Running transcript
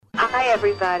Hi,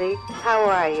 everybody. How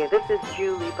are you? This is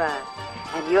Julie Budd,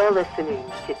 and you're listening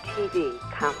to TV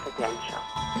Confidential.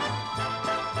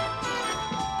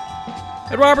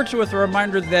 Ed Roberts with a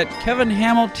reminder that Kevin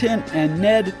Hamilton and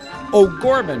Ned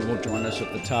O'Gorman will join us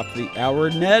at the top of the hour.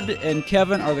 Ned and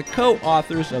Kevin are the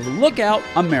co-authors of Lookout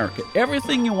America.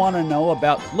 Everything you want to know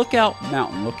about Lookout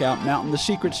Mountain. Lookout Mountain, the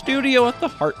secret studio at the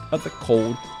heart of the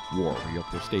Cold War. We hope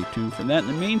you'll stay tuned for that. In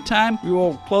the meantime, we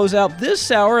will close out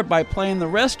this hour by playing the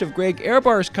rest of Greg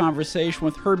Ehrbar's conversation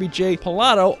with Herbie J.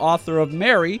 Pilato, author of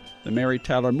Mary, the Mary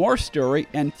Tyler Moore story,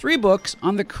 and 3 books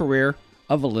on the career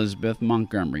of Elizabeth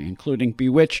Montgomery, including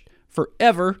Bewitched,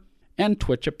 Forever, and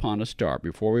Twitch Upon a Star.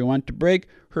 Before we went to break,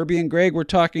 Herbie and Greg were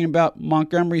talking about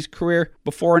Montgomery's career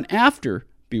before and after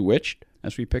Bewitched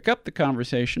as we pick up the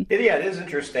conversation. Yeah, it is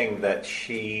interesting that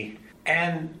she,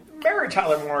 and Mary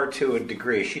Tyler Moore to a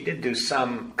degree, she did do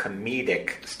some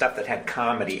comedic stuff that had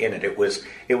comedy in it. It was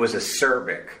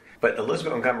acerbic, but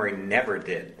Elizabeth Montgomery never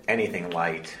did anything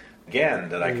light, again,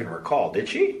 that I can recall. Did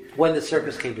she? When the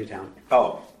Circus Came to Town.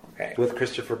 Oh, okay. With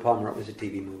Christopher Plummer. It was a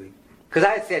TV movie. Because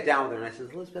I had sat down with her and I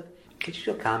said, Elizabeth, could you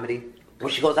do a comedy? Well,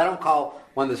 she goes, I don't call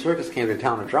When the Circus Came to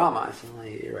Town a drama. I said, well,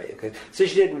 you're right, okay. So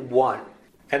she did one.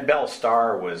 And Belle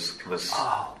Starr was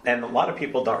and a lot of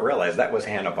people don't realize that was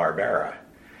Hanna-Barbera,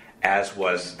 as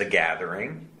was The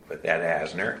Gathering with Ed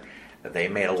Asner. They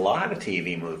made a lot of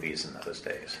TV movies in those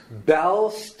days. Belle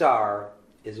Starr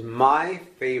is my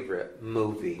favorite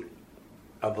movie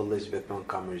of Elizabeth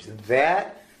Montgomery's.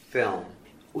 That film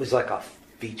was like a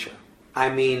feature. I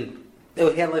mean,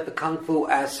 it had like the Kung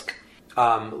Fu-esque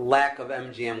lack of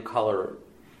MGM color.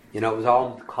 You know, it was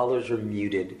all, the colors were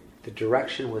muted. The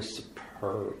direction was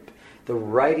superb. The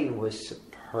writing was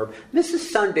superb.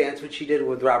 Mrs. Sundance, which she did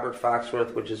with Robert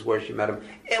Foxworth, which is where she met him,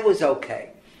 it was okay.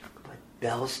 But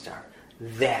Belle Starr,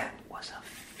 that was a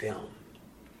film.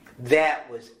 That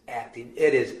was acting.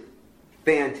 It is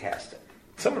fantastic.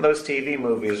 Some of those TV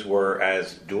movies were,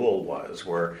 as Duel was,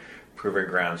 were proving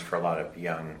grounds for a lot of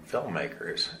young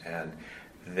filmmakers, and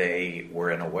they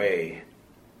were, in a way,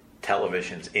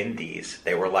 television's indies.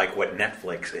 They were like what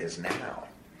Netflix is now.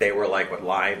 They were like what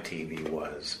live TV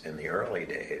was in the early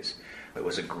days. It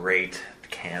was a great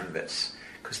canvas,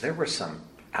 because there were some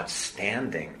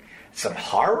outstanding, some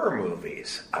horror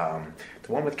movies.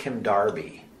 The one with Kim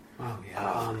Darby. Oh,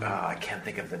 yeah. I can't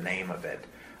think of the name of it.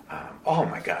 Oh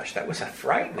my gosh, that was a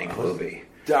frightening movie.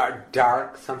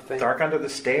 Dark something? Dark Under the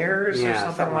Stairs or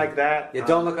something like that. Yeah,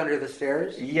 Don't Look Under the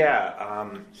Stairs? Yeah,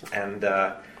 and...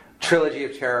 Trilogy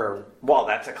of Terror. Well,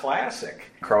 that's a classic.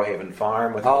 Crowhaven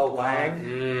Farm with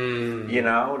Lang. You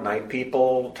know, Night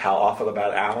People, How Awful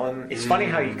About Alan. It's funny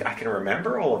how I can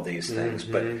remember all of these things,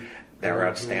 but they're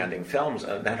outstanding films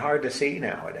and hard to see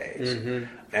nowadays.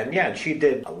 And yeah, she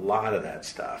did a lot of that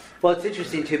stuff. Well, it's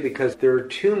interesting too, because there are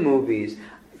 2 movies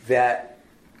that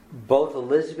both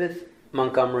Elizabeth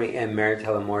Montgomery and Mary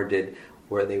Tyler Moore did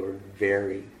where they were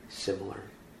very similar.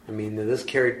 I mean, this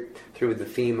carried through the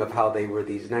theme of how they were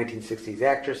these 1960s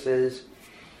actresses,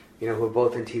 you know, who were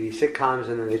both in TV sitcoms,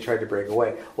 and then they tried to break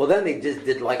away. Well, then they just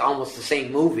did like almost the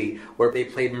same movie where they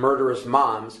played murderous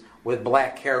moms with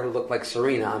black hair who looked like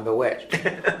Serena on Bewitched.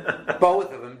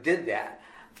 Both of them did that.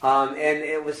 And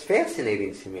it was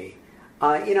fascinating to me.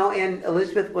 You know, and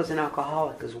Elizabeth was an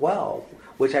alcoholic as well,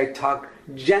 which I talk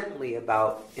gently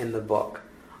about in the book,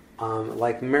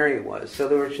 like Mary was. So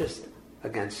there were just,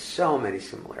 again, so many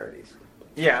similarities.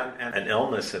 Yeah, and an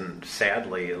illness, and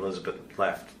sadly, Elizabeth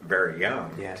left very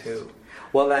young, too.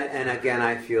 Well, and again,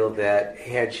 I feel that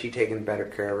had she taken better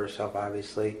care of herself,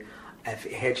 obviously,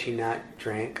 had she not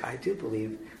drank, I do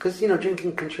believe, because, you know,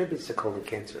 drinking contributes to colon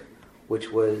cancer,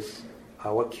 which was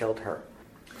what killed her.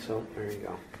 So, there you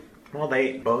go. Well,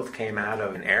 they both came out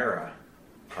of an era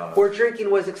where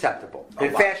drinking was acceptable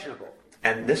and fashionable.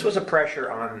 And this was a pressure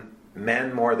on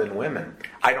men more than women.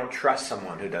 I don't trust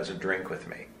someone who doesn't drink with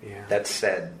me. Yeah. That's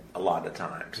said a lot of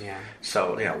times. Yeah.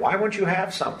 So, you know, why won't you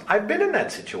have some? I've been in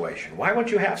that situation. Why won't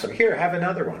you have some? Here, have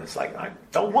another one. It's like, I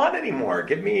don't want any more.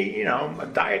 Give me, you know, a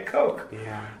Diet Coke.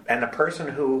 Yeah. And a person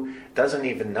who doesn't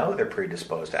even know they're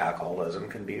predisposed to alcoholism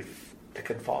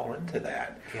can fall into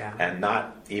that. Yeah. And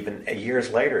not even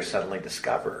years later suddenly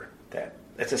discover that.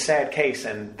 It's a sad case,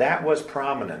 and that was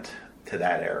prominent to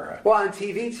that era. Well, on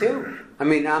TV, too. I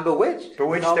mean, on Bewitched.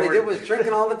 All they did was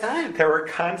drinking all the time. They were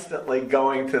constantly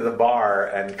going to the bar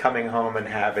and coming home and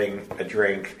having a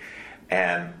drink,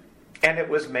 and it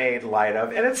was made light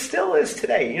of, and it still is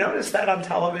today. You notice that on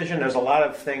television, there's a lot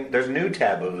of things, there's new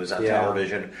taboos on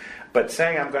television, but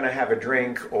saying I'm going to have a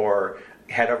drink or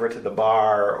head over to the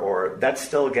bar, or that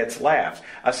still gets laughs.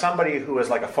 Somebody who is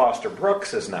like a Foster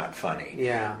Brooks is not funny.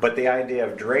 Yeah. But the idea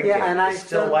of drinking is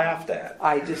still laughed at.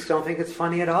 I just don't think it's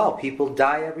funny at all. People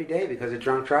die every day because of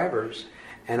drunk drivers.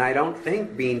 And I don't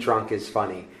think being drunk is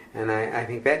funny. And I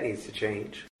think that needs to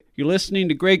change. You're listening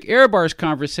to Greg Ehrbar's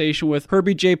conversation with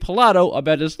Herbie J. Pilato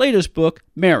about his latest book,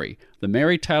 Mary, The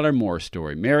Mary Tyler Moore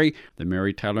Story. Mary, The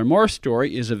Mary Tyler Moore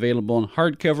Story is available in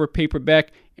hardcover,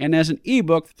 paperback, and as an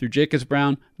ebook through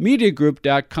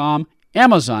jacobsbrownmediagroup.com,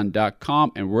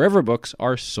 amazon.com, and wherever books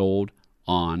are sold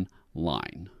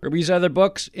online. Herbie's other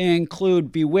books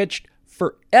include Bewitched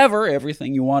Forever,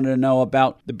 everything you wanted to know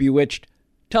about the Bewitched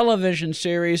television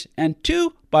series, and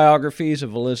 2 biographies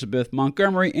of Elizabeth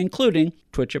Montgomery, including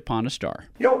Twitch Upon a Star.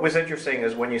 You know what was interesting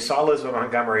is when you saw Elizabeth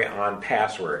Montgomery on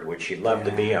Password, which she loved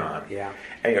to be on,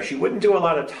 and, she wouldn't do a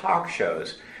lot of talk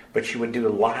shows, but she would do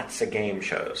lots of game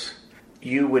shows.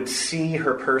 You would see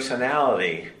her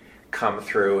personality come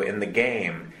through in the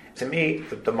game. To me,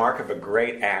 the mark of a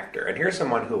great actor. And here's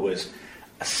someone who was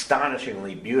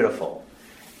astonishingly beautiful,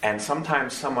 and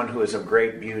sometimes someone who is of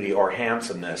great beauty or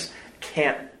handsomeness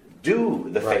can't do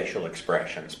the facial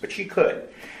expressions, but she could.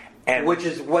 And which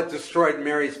is what destroyed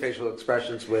Mary's facial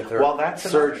expressions with her that's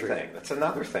surgery. Another thing. That's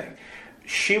another thing.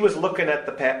 She was looking at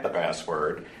the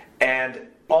password, and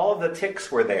all of the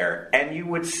tics were there, and you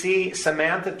would see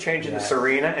Samantha change into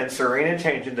Serena, and Serena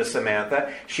change into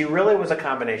Samantha. She really was a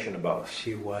combination of both.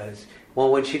 She was.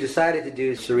 Well, when she decided to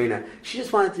do Serena, she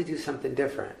just wanted to do something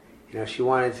different. She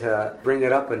wanted to bring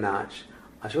it up a notch.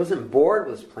 She wasn't bored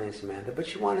with playing Samantha, but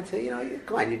she wanted to,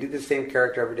 come on, you do the same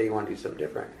character every day, you want to do something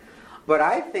different. But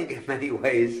I think in many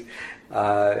ways,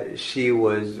 she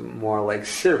was more like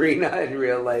Serena in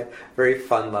real life, very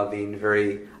fun-loving,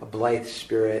 very a blithe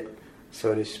spirit,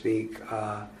 so to speak.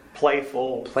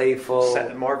 Playful.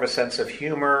 More of a sense of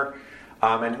humor.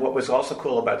 And what was also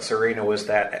cool about Serena was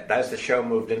that as the show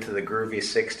moved into the groovy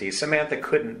 60s, Samantha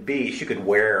she could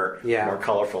wear more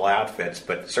colorful outfits,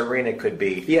 but Serena could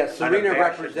be... Yeah, Serena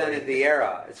represented the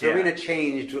era. Serena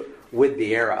changed with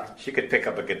the era. She could pick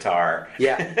up a guitar.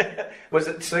 Yeah. Was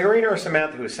it Serena or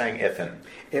Samantha who sang Iffen?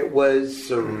 It was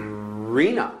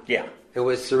Serena. Yeah. It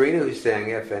was Serena who sang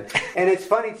Iffen. And it's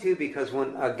funny, too, because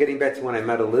when getting back to when I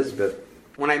met Elizabeth,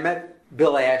 when I met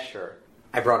Bill Asher,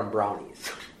 I brought him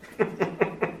brownies.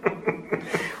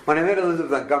 When I met Elizabeth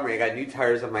Montgomery, I got new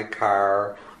tires on my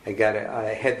car. I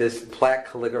had this plaque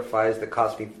calligraphized that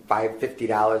cost me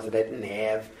 $50 that I didn't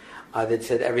have, that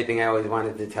said everything I always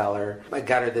wanted to tell her. I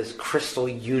got her this crystal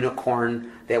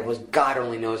unicorn that was God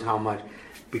only knows how much,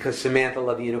 because Samantha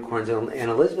loved unicorns and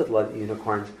Elizabeth loved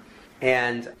unicorns.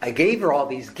 And I gave her all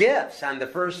these gifts on the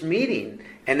first meeting.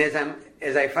 And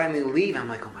as I finally leave, I'm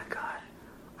like, oh my God,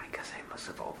 I guess I must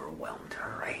have overwhelmed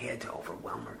her. I had to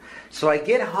overwhelm her. So I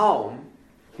get home,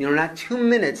 not 2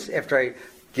 minutes after I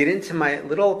get into my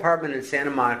little apartment in Santa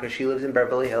Monica. She lives in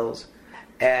Beverly Hills.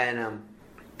 And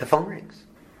the phone rings.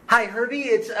 Hi, Herbie,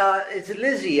 it's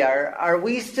Lizzie. Are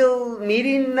we still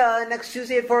meeting next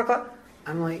Tuesday at 4 o'clock?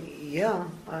 I'm like, yeah,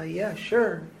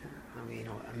 sure.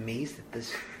 Amazed that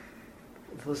this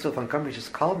Elizabeth Montgomery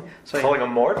just called me. So Calling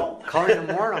him mortal? Calling him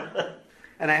mortal.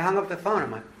 And I hung up the phone.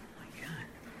 I'm like, oh my God.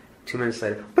 2 minutes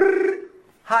later, brrr,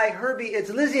 hi, Herbie, it's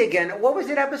Lizzie again. What was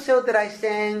that episode that I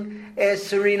sang as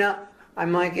Serena?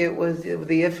 I'm like, it was the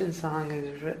Iffen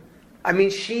song. I mean,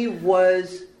 she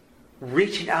was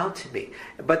reaching out to me.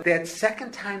 But that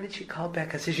second time that she called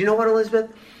back, I said, you know what,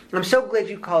 Elizabeth? I'm so glad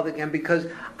you called again, because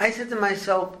I said to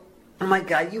myself, oh my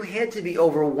God, you had to be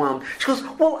overwhelmed. She goes,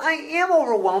 well, I am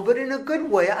overwhelmed, but in a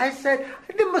good way. I said,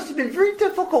 it must have been very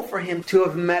difficult for him to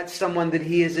have met someone that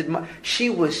he has admired. She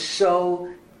was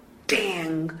so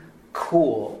dang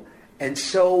cool and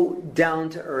so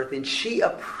down to earth, and she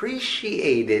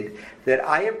appreciated that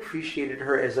I appreciated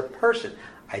her as a person.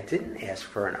 I didn't ask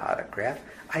for an autograph.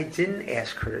 I didn't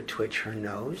ask her to twitch her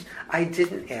nose. I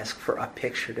didn't ask for a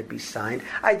picture to be signed.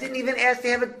 I didn't even ask to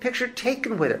have a picture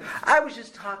taken with her. I was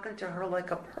just talking to her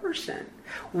like a person,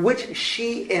 which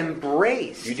she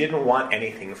embraced. You didn't want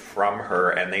anything from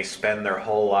her, and they spend their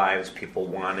whole lives people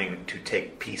wanting to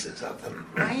take pieces of them.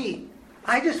 Right.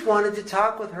 I just wanted to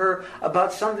talk with her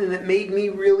about something that made me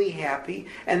really happy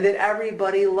and that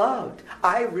everybody loved.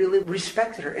 I really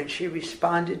respected her, and she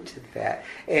responded to that.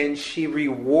 And she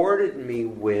rewarded me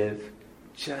with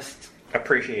just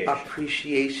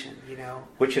appreciation,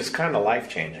 Which is kind of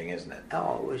life-changing, isn't it?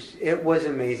 Oh, it was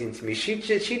amazing to me. She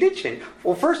did change.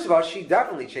 Well, first of all, she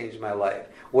definitely changed my life.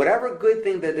 Whatever good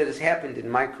thing that has happened in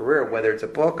my career, whether it's a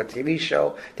book, a TV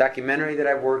show, documentary that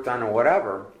I've worked on, or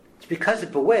whatever, it's because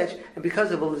of Bewitched and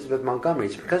because of Elizabeth Montgomery.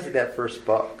 It's because of that first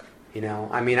book.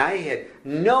 I mean, I had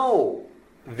no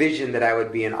vision that I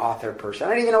would be an author person.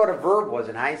 I didn't even know what a verb was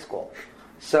in high school.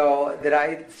 So that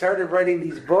I started writing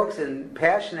these books and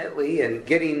passionately and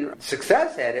getting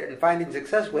success at it and finding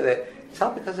success with it, it's all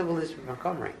because of Elizabeth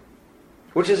Montgomery.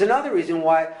 Which is another reason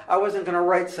why I wasn't going to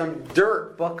write some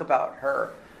dirt book about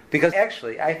her. Because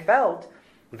actually, I felt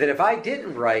that if I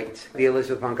didn't write the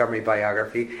Elizabeth Montgomery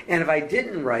biography, and if I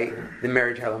didn't write the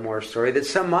Mary Tyler Moore story, that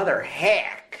some other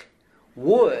hack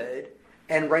would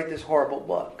and write this horrible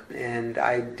book. And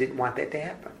I didn't want that to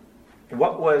happen.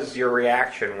 What was your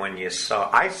reaction when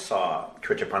I saw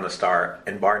Twitch Upon the Star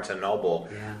in Barnes & Noble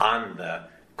on the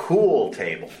cool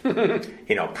table,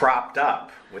 propped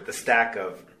up with the stack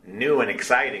of new and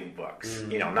exciting books,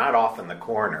 not off in the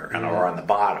corner or on the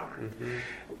bottom.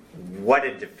 Mm-hmm. What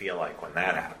did it feel like when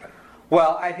that happened?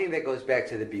 Well, I think that goes back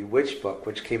to the Bewitched book,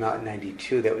 which came out in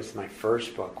 '92. That was my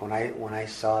first book. When I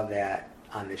saw that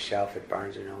on the shelf at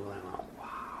Barnes & Noble, I went,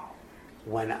 wow.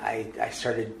 When I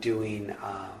started doing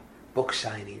book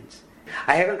signings.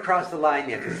 I haven't crossed the line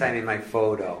yet to signing my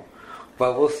photo,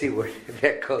 but we'll see where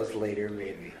that goes later,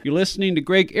 maybe. You're listening to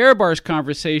Greg Ehrbar's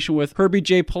conversation with Herbie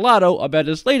J. Pilato about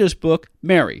his latest book,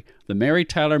 Mary, the Mary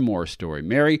Tyler Moore Story.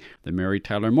 Mary, the Mary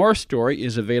Tyler Moore Story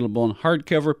is available in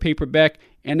hardcover, paperback,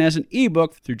 and as an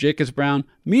ebook through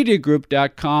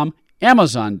JacobsBrownMediaGroup.com,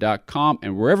 Amazon.com,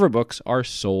 and wherever books are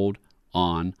sold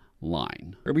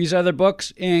online. Herbie's other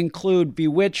books include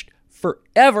Bewitched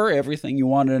Forever, everything you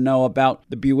wanted to know about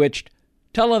the Bewitched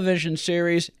television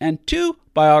series, and 2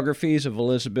 biographies of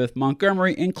Elizabeth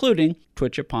Montgomery, including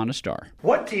Twitch Upon a Star.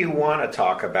 What do you want to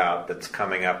talk about that's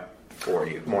coming up for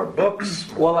you? More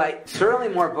books? Well, certainly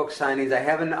more book signings. I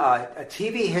have a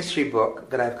TV history book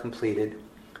that I've completed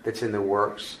that's in the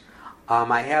works.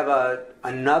 I have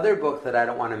another book that I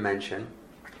don't want to mention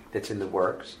that's in the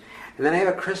works. And then I have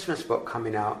a Christmas book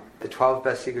coming out, The 12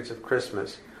 Best Secrets of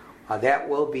Christmas. That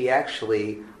will be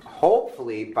actually,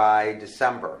 hopefully, by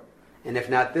December. And if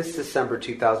not this December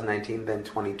 2019, then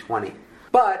 2020.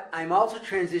 But I'm also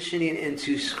transitioning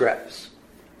into scripts.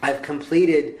 I've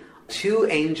completed 2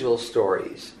 angel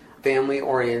stories,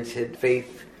 family-oriented,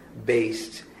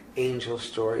 faith-based angel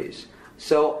stories.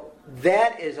 So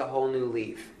that is a whole new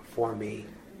leaf for me.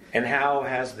 And how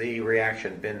has the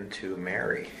reaction been to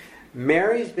Mary?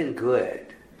 Mary's been good.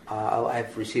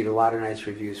 I've received a lot of nice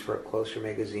reviews for Closer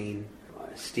Magazine,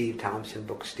 Steve Thompson,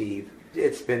 Book Steve.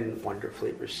 It's been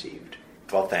wonderfully received.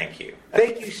 Well, thank you.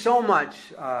 Thank you so much,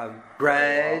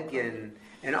 Greg, and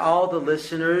all the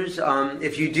listeners.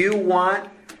 If you do want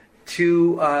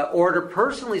to order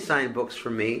personally signed books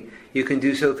from me, you can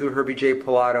do so through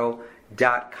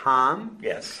HerbieJPilato.com.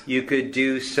 Yes. You could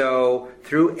do so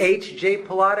through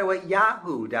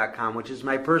hjpilato@yahoo.com, which is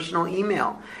my personal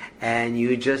email. And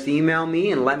you just email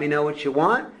me and let me know what you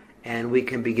want, and we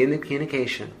can begin the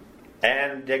communication.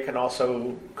 And they can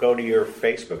also go to your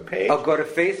Facebook page. I'll go to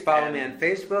follow me on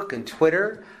Facebook and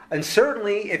Twitter. And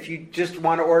certainly, if you just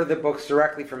want to order the books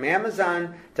directly from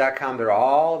Amazon.com, they're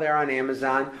all there on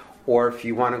Amazon. Or if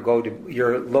you want to go to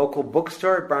your local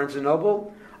bookstore at Barnes &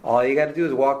 Noble, all you got to do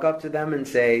is walk up to them and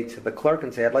say, to the clerk,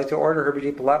 and say, I'd like to order Herbie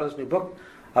J. Pilato's new book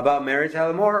about Mary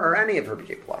Tyler Moore, or any of Herbie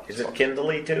J. Pilato's Is it books.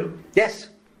 Kindle-y too? Yes.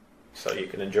 So you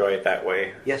can enjoy it that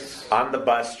way? Yes. On the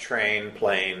bus, train,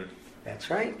 plane.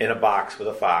 That's right. In a box with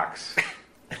a fox.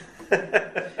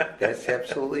 That's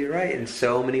absolutely right, in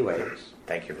so many ways.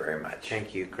 Thank you very much.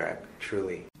 Thank you, Greg.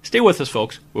 Truly. Stay with us,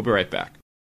 folks. We'll be right back.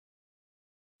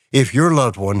 If your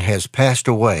loved one has passed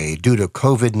away due to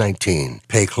COVID-19,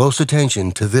 pay close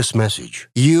attention to this message.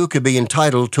 You could be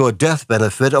entitled to a death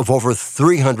benefit of over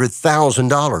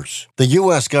 $300,000. The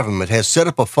U.S. government has set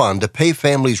up a fund to pay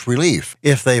families relief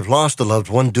if they've lost a loved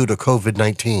one due to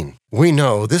COVID-19. We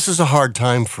know this is a hard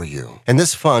time for you, and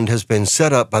this fund has been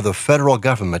set up by the federal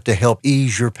government to help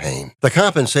ease your pain. The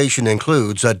compensation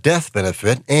includes a death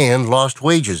benefit and lost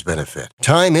wages benefit.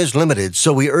 Time is limited,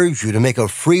 so we urge you to make a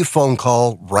free phone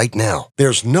call right now.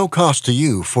 There's no cost to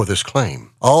you for this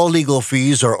claim. All legal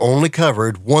fees are only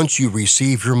covered once you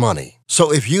receive your money.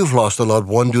 So if you've lost a loved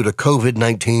one due to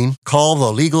COVID-19, call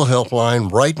the legal helpline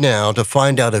right now to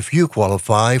find out if you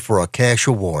qualify for a cash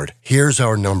award. Here's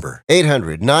our number: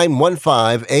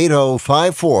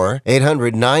 800-915-8054,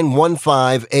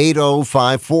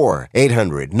 800-915-8054,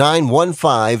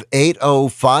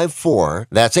 800-915-8054.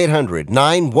 That's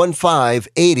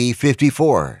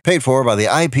 800-915-8054. Paid for by the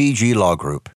IPG Law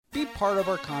Group. Be part of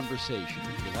our conversation.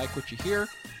 If you like what you hear,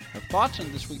 have thoughts on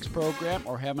this week's program,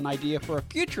 or have an idea for a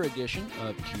future edition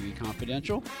of TV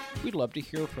Confidential, we'd love to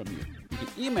hear from you. You can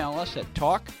email us at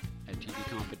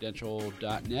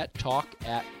talk@tvconfidential.net,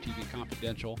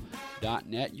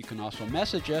 talk@tvconfidential.net. You can also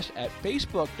message us at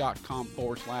facebook.com/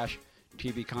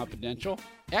 TV Confidential,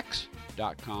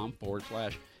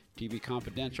 x.com/TV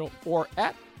Confidential, or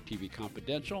at TV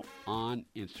Confidential on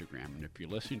Instagram. And if you're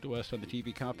listening to us on the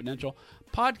TV Confidential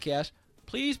podcast,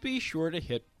 please be sure to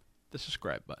hit the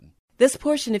subscribe button. This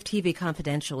portion of TV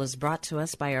Confidential is brought to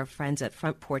us by our friends at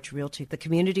Front Porch Realty, the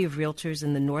community of realtors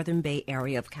in the Northern Bay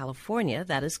Area of California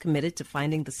that is committed to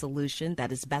finding the solution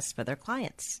that is best for their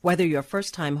clients. Whether you're a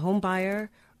first-time home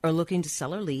buyer or looking to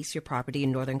sell or lease your property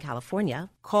in Northern California,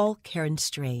 call Karen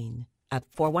Strain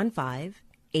at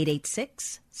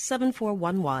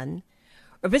 415-886-7411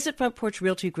 or visit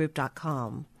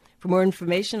frontporchrealtygroup.com for more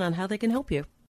information on how they can help you.